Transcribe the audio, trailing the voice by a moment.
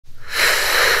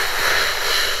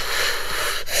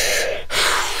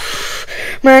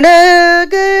I'm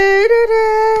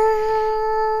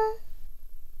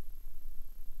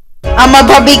a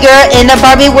Barbie girl in a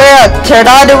Barbie world. Turn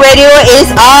on the radio, it's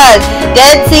on.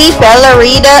 Dancing,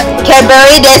 ballerina,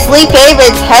 Cadbury, Nestle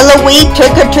favorites, Halloween,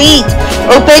 trick or treat.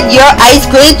 Open your ice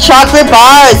cream, chocolate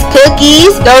bars,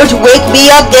 cookies. Don't wake me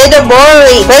up in the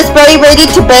morning. Raspberry ready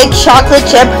to bake, chocolate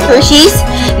chip, Hershey's,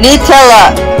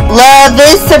 Nutella. Love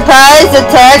is surprise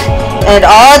attack, and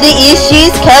all the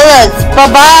issues, Kellogg's.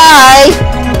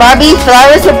 Bye-bye. Barbie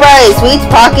flower surprise, sweets,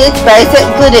 pockets, bags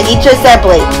included each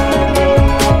assembly.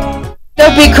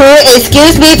 Don't be cruel,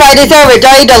 excuse me if I deserve it.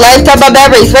 During the lifetime of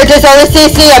memories, Winter Solar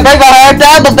System, I bring my heart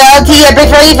down, bounty, and big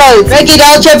free votes. Drinking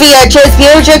all trivia,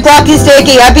 transfusion, clock is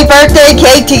ticking. Happy birthday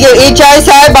cake to your each eye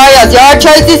side Marios. Your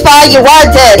choice is fine, you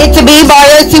want it. It's a me,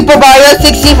 Mario, Super Mario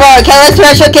 64. Kellogg's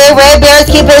Special K, Red Bears,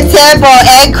 keep it simple.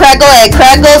 Egg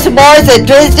crackle, s'mores, and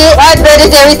drizzle. 1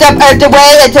 minute every step of the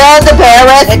way until the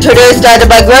parents. Introduced under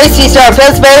my grocery store.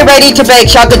 Pillsbury ready to bake.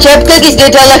 Chocolate chip, cookies,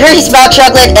 Nutella, Hershey's milk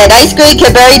chocolate, and ice cream,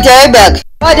 Cadbury dairy milk.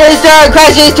 Movietime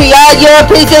crashes to your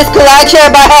pieces collection.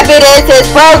 My happiness is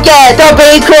broken. Don't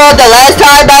be cruel. The last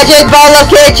time Magic Ball of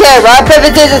Kitchen. Rock,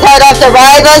 paper, scissors, head off the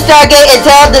rival Stargate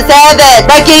until the 7th.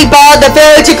 Wrecking Ball, the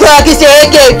future clock is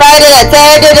ticking. Friday and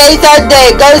Saturday,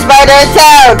 Sunday. Ghost Rider in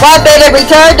town. 1 minute,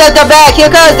 return to the back.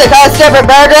 Here comes the customer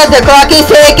murder. The clock is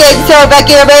ticking. So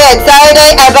Becky and me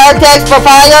excited about text for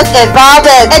files and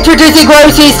vomit. Introducing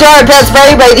grocery store.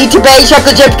 Pillsbury ready to bake.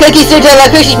 Chocolate chip cookies, Nutella,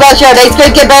 Hershey's milk chocolate, ice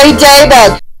cream, Cadbury dairy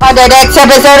milk. On the next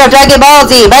episode of Dragon Ball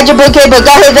Z, Magic Blue Cable,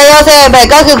 Goku Veils Hammer,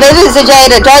 Goku Business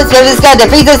Agenda, Transcription Scott, the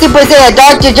Frieza Super Saiyan,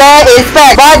 Dr. Jar is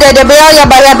back. Wanda, the million,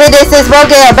 my happiness is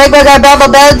broken. Big Bug,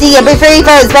 Bubble Bounty, and be free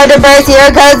from Spider-Verse,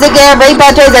 here comes again. Rainbow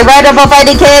Toys and Random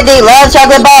Fighting Candy, Love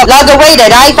Chocolate Ball, long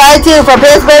awaited. I find two for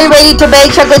Pillsbury ready to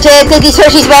bake, chocolate chip, cookies,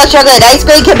 Hershey's milk chocolate, ice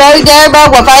cream, Cadbury dairy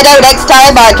milk. We'll find out next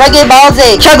time on Dragon Ball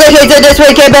Z. Chocolate cakes in this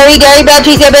week, Cadbury dairy milk,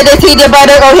 cheese, and peanut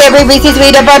butter, or Henry Reese's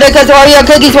peanut butter, cause Oreo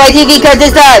cookies, YTV, cause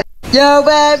it's time. Yo,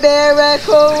 my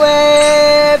miracle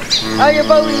whip! Are you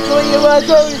bowling school? You want to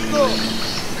go to school?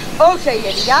 Okay,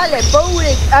 and y'all at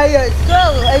bowling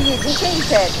school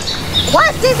education.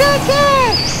 What's this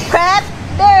again? Crap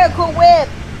miracle whip!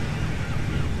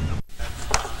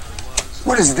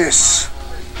 What is this?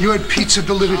 You had pizza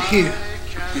delivered here.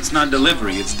 It's not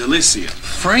delivery, it's Delicio.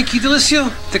 Frankie Delicio? I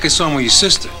think I saw him with your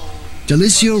sister.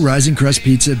 Delicio Rising Crust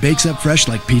Pizza bakes up fresh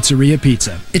like pizzeria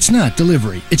pizza. It's not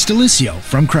delivery, it's Delicio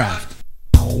from Kraft.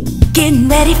 Getting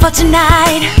ready for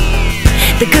tonight.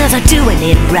 The girls are doing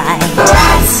it right.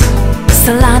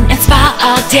 Salon and spa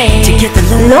all day to get the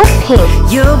No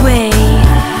pink. your way.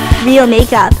 Real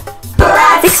makeup.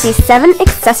 67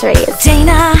 accessories.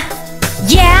 Dana,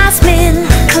 Yasmin,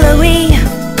 Chloe,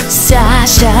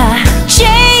 Sasha,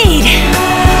 Jade.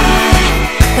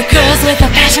 The girls with a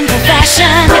passion for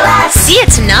fashion. See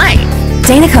it tonight.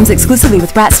 Dana comes exclusively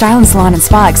with Brat Style and Salon and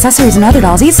Spa accessories and other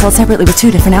dolls, each sold separately with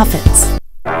 2 different outfits.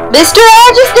 Mr.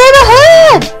 I just name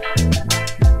ahead!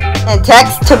 And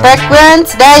text to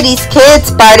backgrounds, 90s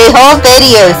kids, party home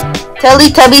videos.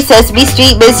 Teletubby Sesame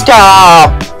Street Mr.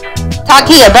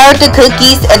 Talking about the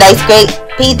cookies and ice cream.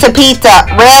 Pizza,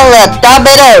 Rilla,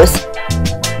 Domino's.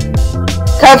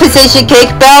 Conversation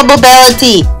cake, bell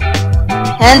mobility.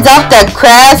 Hands off the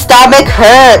crab, stomach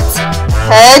hurts.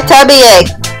 Head, tummy ache.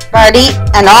 Party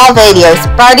and all videos.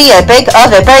 Party and big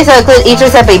oven. Price will include each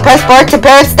recipe. Press forward to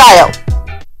parent style.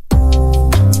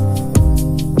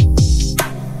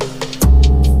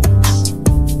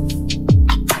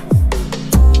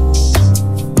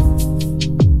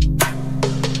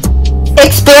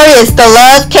 Experience the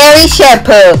Love Carry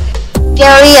shampoo.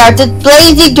 Carry are the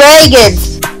blazing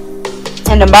dragons.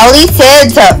 And the Molly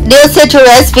Sands up. New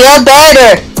citrus feel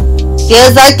better.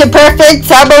 Feels like the perfect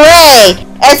summer rain.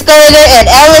 Escalator and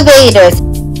elevators.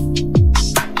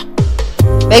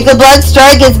 Make a blood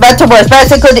strike is meant to more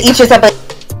special include each recipe.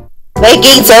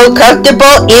 Making so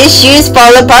comfortable, issues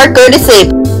fall apart, go to sleep.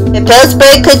 The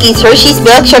Pillsbury cookies, Hershey's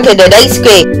milk chocolate and ice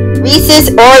cream. Reese's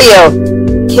Oreo.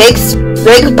 Kicks,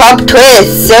 Big Pop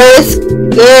Twist, so it's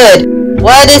good.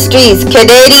 Water Streets,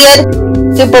 Canadian,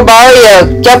 Super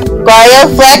Mario, Jump Mario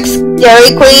Flex,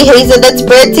 Dairy Queen hazelnut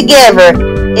spread together.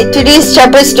 Introduce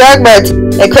Chopper Strong Buns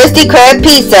and Krusty Krab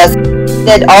pizzas.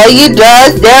 Then all you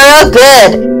does, they're all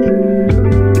good.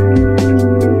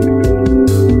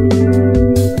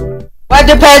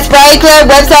 Dr. Pets Franklin,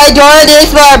 website Dora the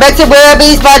Explorer, Mexican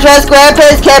Werribee, SpongeBob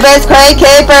SquarePants, Campus, Craig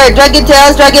Caper, Dragon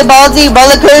Tales, Dragon Ball Z,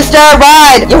 Roller Coaster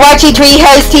Ride. You're watching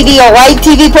Treehouse TV on White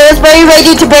TV Pillsbury,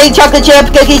 ready to bring chocolate chip,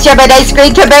 cookie chip, and ice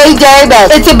cream to Mary Diamond.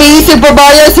 It's a B Super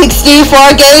Mario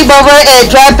 64 game over and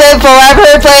drop it forever,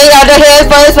 playing on the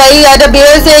headphones, playing on the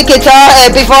music, guitar,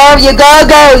 and before you go,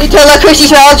 until a cushy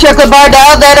small chocolate bar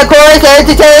down, then of course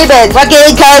entertainment.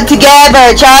 Fucking come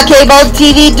together, child cable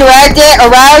TV directed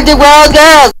around the world,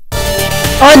 girls.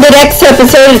 On the next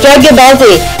episode of Dragon Ball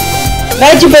Z,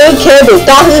 Magic Boom Kirby,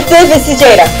 Dahoo Fitness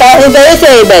Jada, Dahoo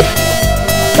Entertainment,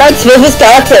 Fox Fitness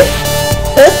Doctor.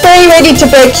 Let's stay ready to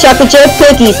break chocolate chip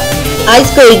cookies,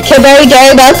 ice cream, Cadbury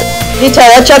Dairy Milk,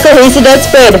 Nutella, chocolate hazelnut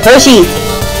spread, Hershey's,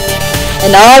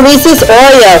 and all Reese's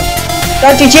Oreo.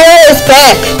 Dr. Jiro is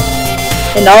back,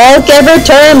 and all Gamer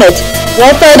Tournament.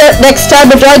 We'll find out next time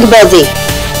with Dragon Ball Z.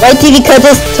 White TV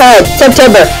contest time,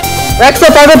 September. Rex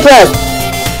up on Plus.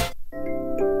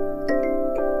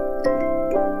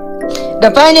 The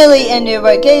finally end of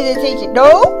our presentation.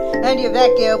 No? And your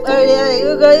vacuum.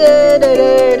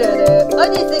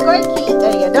 Onions and corn key,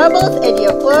 and your doubles, and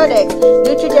your Floridex.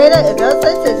 Neutrogena is also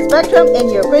to the spectrum,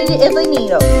 and your pretty Italy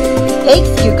needle.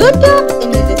 Takes your good drops,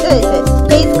 and use the good.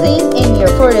 Face clean, and your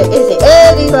Florida is it.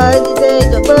 Everybody says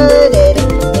the flooded.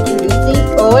 Introducing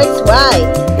OXY.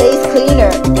 Face cleaner.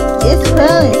 It's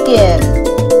crown skin.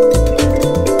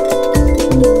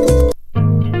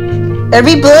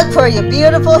 Every book for your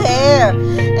beautiful hair,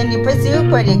 and your pursuit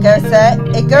for your girl set,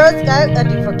 a Girl Scout, a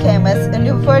new for chemist, a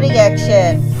new for the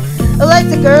action.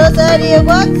 Alexa Girls Idea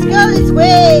Walks Girl's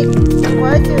Way.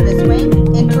 What's through the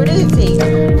swing? Introducing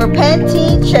for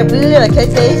Pantene Shampoo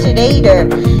Conditioner.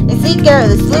 And see girl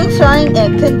the smooth shine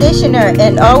and conditioner,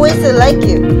 and always like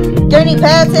you. Journey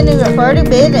past into your 40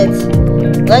 minutes.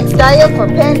 Like style for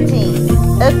Pantene,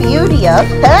 a beauty of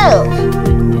health.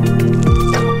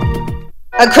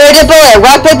 Incredible and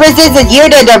rock paper scissors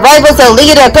unit that rivals the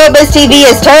lead of Comus TV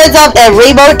is turns up and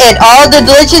remote and all the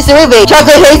delicious movie.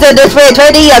 Chocolate hazelnut spread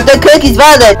turning up the cookies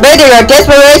mother. Murder of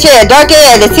desperation and darken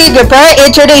and deceive your parent.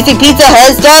 Introducing Pizza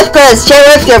Hut stuffed crust.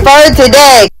 Sheriff your phone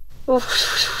today.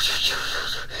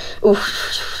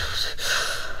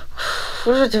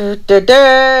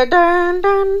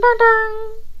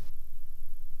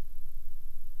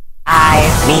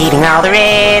 I'm eating all the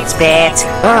red bits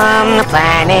on the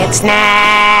planet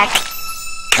snack.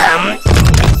 Come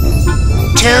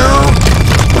to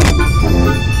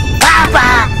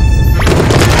Papa!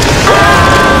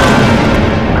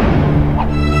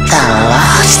 The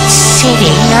lost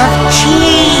city of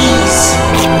cheese.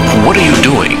 What are you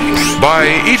doing?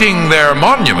 By eating their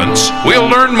monuments, we'll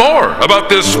learn more about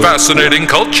this fascinating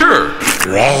culture.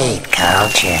 Great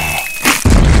culture.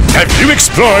 Have you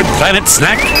explored Planet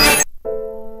Snack?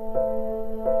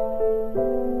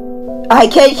 I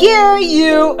can hear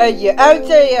you, and you're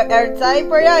outside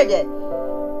for London.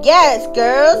 Yes,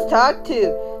 girls, talk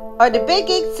to. On the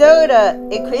baking soda,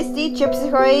 and Christy Chips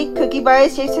Ahoy, Cookie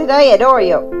Bars, Chips Ahoy, and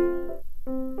Oreo.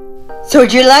 So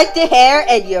would you like the hair,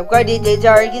 and you're going to do the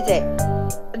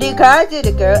cards to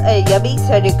the girl, and yummy,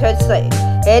 so the cut slate.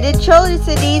 And the shoulders,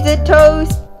 and knees, and toes.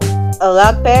 A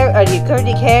lock pair on your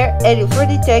curling hair, and for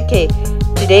the decade.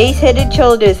 Today's Head and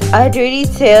Shoulders hydrating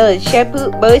sale and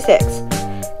shampoo Mosex.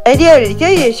 And the other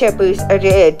shampoos are the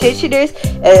air conditioners,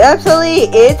 and absolutely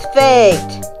it's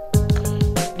faked.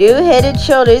 New Head and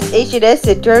Shoulders H&S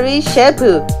and Dirty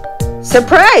Shampoo.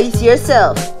 Surprise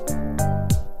yourself.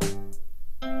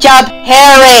 Jump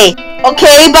Harry.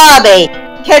 Okay, Bobby.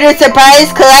 Kinder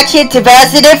Surprise Collection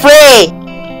 2003.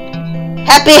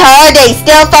 Happy holidays,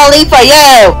 still falling for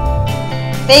you.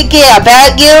 Thinking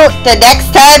about you the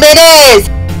next time it is.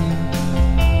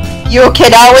 You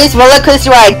can always roller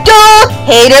coaster ride. Duh!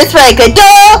 Haters Franklin.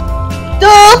 Duh!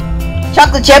 Duh!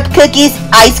 Chocolate chip cookies,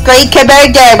 ice cream,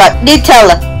 Cadbury Dairy Milk,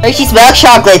 Nutella, Hershey's Milk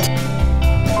Chocolate.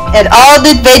 And all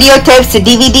the videotapes and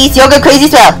DVDs Yoga Crazy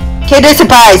Spell. Kinder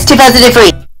Surprise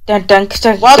 2003. One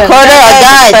quarter are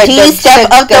done. Please step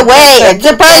up the way and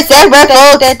surprise that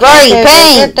raffle glory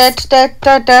paint.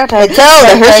 Until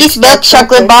the Hershey's Milk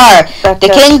Chocolate Bar,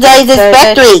 the King Sizes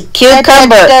Factory,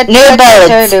 Cucumber, New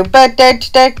Balance,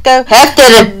 Hefty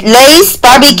Lace,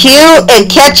 Barbecue, and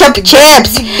Ketchup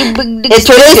Chips.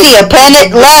 Introducing a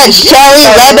Planet Lunch, Cherry,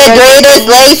 Lemon,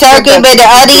 Doritos, Lace, Sour Cream, and the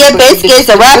Onion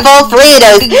Biscuits, and Raffle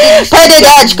Fritos. Planet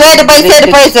Lunch, granted by Santa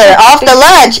Pricer. Off the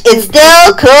lunch, it's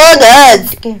still cool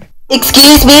goods.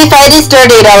 Excuse me, fighting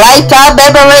sturdy, the lifetime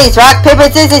memories, rock, paper,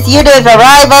 scissors, unit of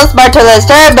rivals, Martellus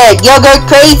Turbid, yogurt,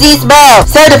 crazy smell,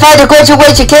 certified to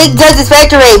graduation, King Justice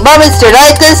Factory, moments to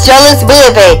lifeless, jealous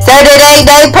movie, Saturday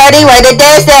night party, where the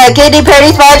dance down, Kidney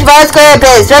Party, SpongeBob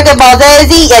SquarePants, Dragon Ball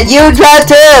Z, and you drop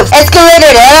tubes,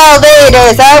 escalator,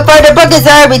 elevators, out for the buckets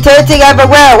are returning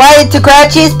everywhere, wired to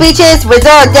crunchy speeches,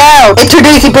 resort down,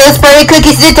 introducing Pillsbury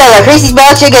cookies, Nutella, crazy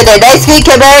small chicken, and ice cream,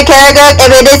 Camara, Carragher,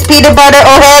 and it's peanut butter,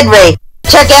 O. Henry.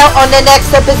 Check out on the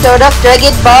next episode of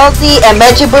Dragon Ball Z and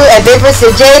Mejibu and Viper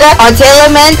Sajeda on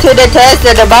Tailorman to the test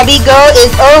that the Bobby Go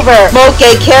is over. Moke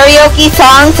karaoke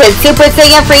songs and Super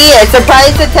Saiyan Free and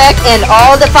Surprise Attack and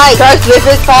all the fights. Dark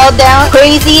Rivers Fall Down,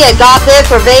 Crazy and Gossip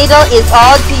for Vadal is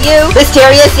all to you.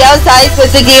 Mysterious Yell Size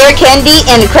with the Gear Candy,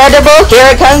 Incredible. Here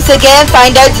it comes again.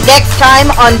 Find out next time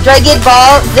on Dragon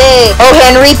Ball Z. O.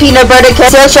 Henry Peanut Butter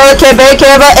Social Cadbury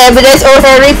Caramel Evidence O.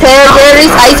 Henry Pear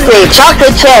Berries Ice Cream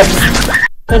Chocolate Chips.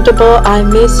 Printable, I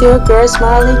miss you, girl,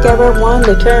 smiley, Gabber 1,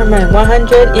 determined,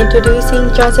 100,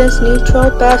 introducing Johnson's neutral,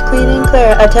 bath cleaning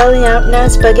clear, Italian now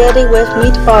spaghetti with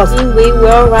meatballs, we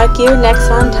will rock you,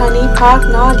 next on Tiny Park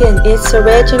Noggin, it's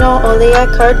original, only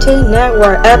at Cartoon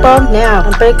Network, album now,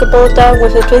 Unbreakable dog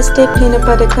with a twisted peanut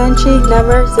butter crunchy,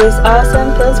 numbers is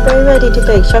awesome, Pillsbury ready to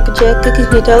bake, chocolate chip, cookies,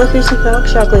 Nutella, Christmas milk,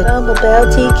 chocolate,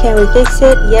 mobility, can we fix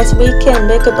it? Yes we can,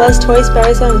 make a blessed toys,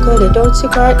 berries included, don't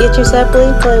cigar, eat your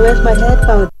separately, play with my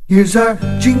headphones. Here's our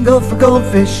jingle for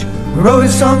goldfish. We wrote a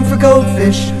song for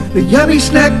goldfish. The yummy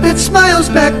snack that smiles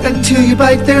back until you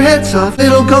bite their heads off.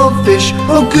 Little goldfish.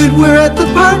 Oh good, we're at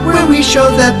the part where we show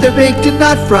that they're baked and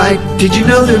not fried. Did you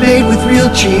know they're made with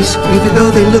real cheese, even though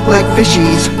they look like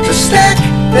fishies? The snack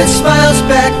that smiles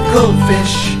back,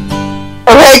 goldfish.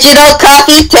 Original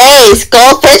coffee taste,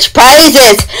 goldfish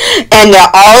prizes, and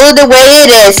all the way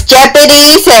it is.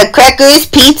 Japanese crackers,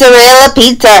 Pizzarilla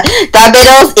pizza.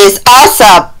 Domino's is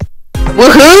awesome.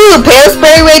 Woohoo!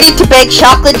 Pillsbury ready to bake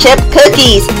chocolate chip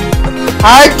cookies.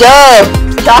 Hard dough,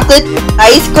 chocolate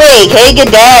ice cream,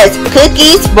 Haagen-Dazs,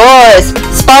 cookies, s'mores,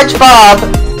 SpongeBob,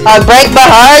 break my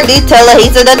heart, Nutella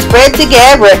hazelnut spread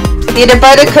together. Peanut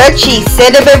butter crunchy,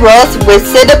 cinnamon rolls with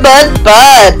cinnamon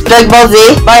bun. Dragon Ball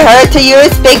Z, my heart to you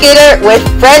is spaghetti with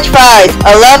french fries.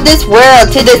 I love this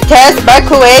world, to the test,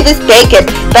 microwave is bacon.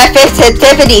 Breakfast at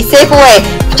Tiffany, Safeway,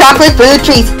 chocolate food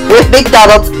treats with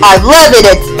McDonald's. I'm loving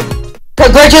it.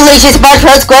 Congratulations,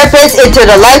 SpongeBob SquarePants, into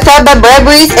the lifetime of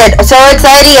memories and so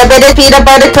exciting a minute peanut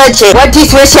butter crunchy. Want to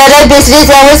switch out business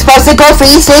hours, popsicle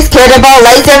free, 6 cannonball,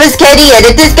 lightsabers candy, and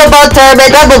a disco ball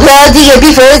tournament. Double cloudy,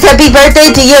 happy first, happy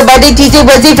birthday to you. Monday, Tuesday,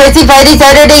 Wednesday, Thursday, Friday,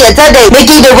 Saturday, and Sunday.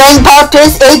 Making the ring pop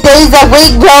twist 8 days a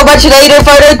week. How much later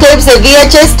photo tips and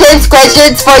VHS tips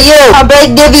questions for you. I'll break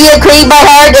Nivea, cream my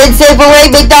heart, and Safeway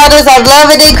McDonald's. I'm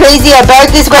loving it, crazy about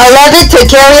this. I love it to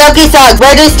karaoke songs.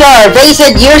 Lonestar,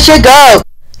 Vacation, you should go.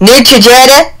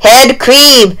 Neutrogena hand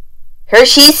cream,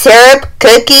 Hershey syrup,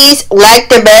 cookies, like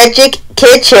the Magic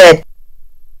Kitchen.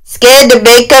 Scan to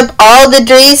make up all the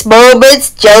dreams, moments,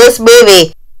 jealous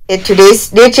movie. Introduce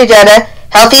Neutrogena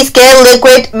healthy skin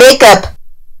liquid makeup.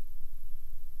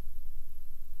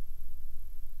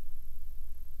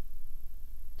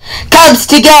 Comes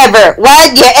together.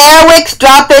 One, your airwicks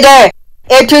drop in her.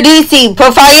 Introducing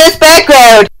Profile's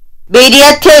background.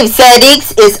 Media tip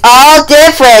settings is all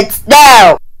different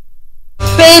now.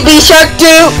 Baby Shark 2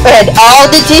 and all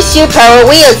the tissue power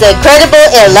wheels, incredible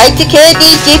and light to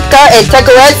candy, Jeep car and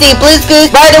Takarasi Blues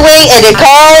Goose. By the way, and it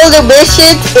called the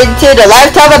missions into the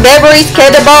lifetime of memories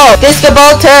cannonball, disco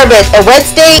ball tournament, and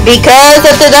Wednesday because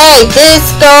of the night,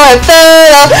 disco and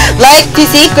photo, like to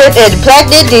secret and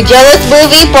platinum the jealous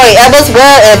movie for Emma's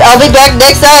world, and I'll be back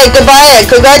next time. Goodbye and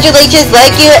congratulations,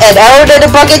 like you and out of the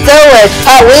bucket over.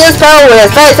 Hot Wheels Power Wheels,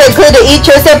 price included each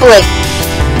your sibling.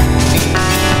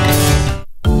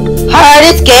 Hard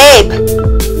escape,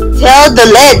 till the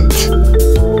lint,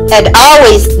 and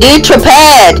always neutral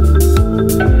pad.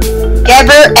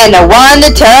 Gabber and a one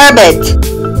turbot.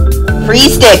 Free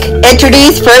stick,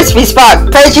 introduce first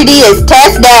response. Prejudice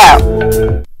test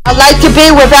now. I'd like to be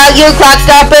without you, clock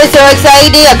stopper, so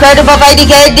exciting, incredible fighting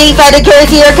candy, fighting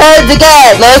currency, here comes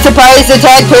again. Low surprise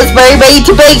attack, Pillsbury ready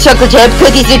to bake, chocolate chip,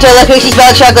 cookies, Nutella, cookies,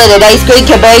 milk chocolate, and ice cream,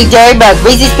 Cadbury dairy milk,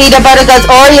 Reese's peanut butter cups,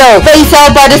 Oreo, face all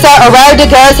butter salt, around the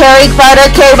girls, herring powder,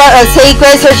 caramel, a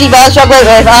secret, Hershey milk chocolate,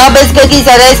 with almonds, cookies,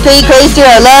 and ice cream, crazy to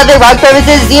our love, and rock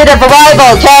premises, unit of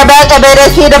arrival, caramel, and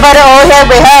peanut butter, or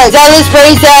Henry hugs, zealous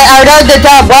sprays that out on the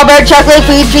top, Walmart chocolate,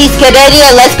 food treats,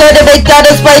 Canadian, let's go to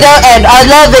McDonald's Play-Doh, and I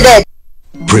love it.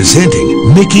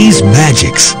 Presenting Mickey's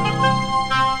Magics.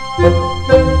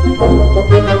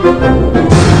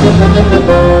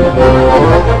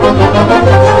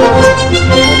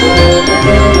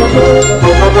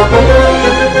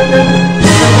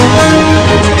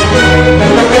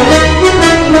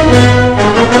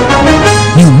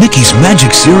 New Mickey's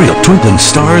Magic Cereal. Twinkling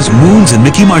stars, moons, and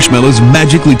Mickey marshmallows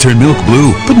magically turn milk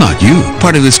blue. But not you.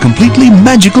 Part of this completely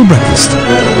magical breakfast.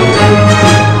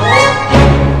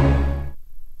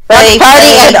 Let's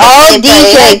party and all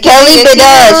DJ Kelly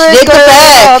Badash,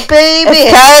 Nickelback,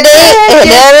 Friday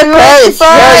and Eric Curtis,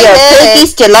 Oreo,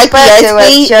 cookies to like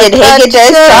PSP, and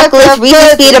Haagen-Dazs, chocolate,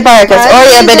 Reese's peanut butter,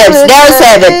 Oreo M&M's, now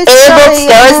 7, ebook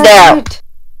stores now.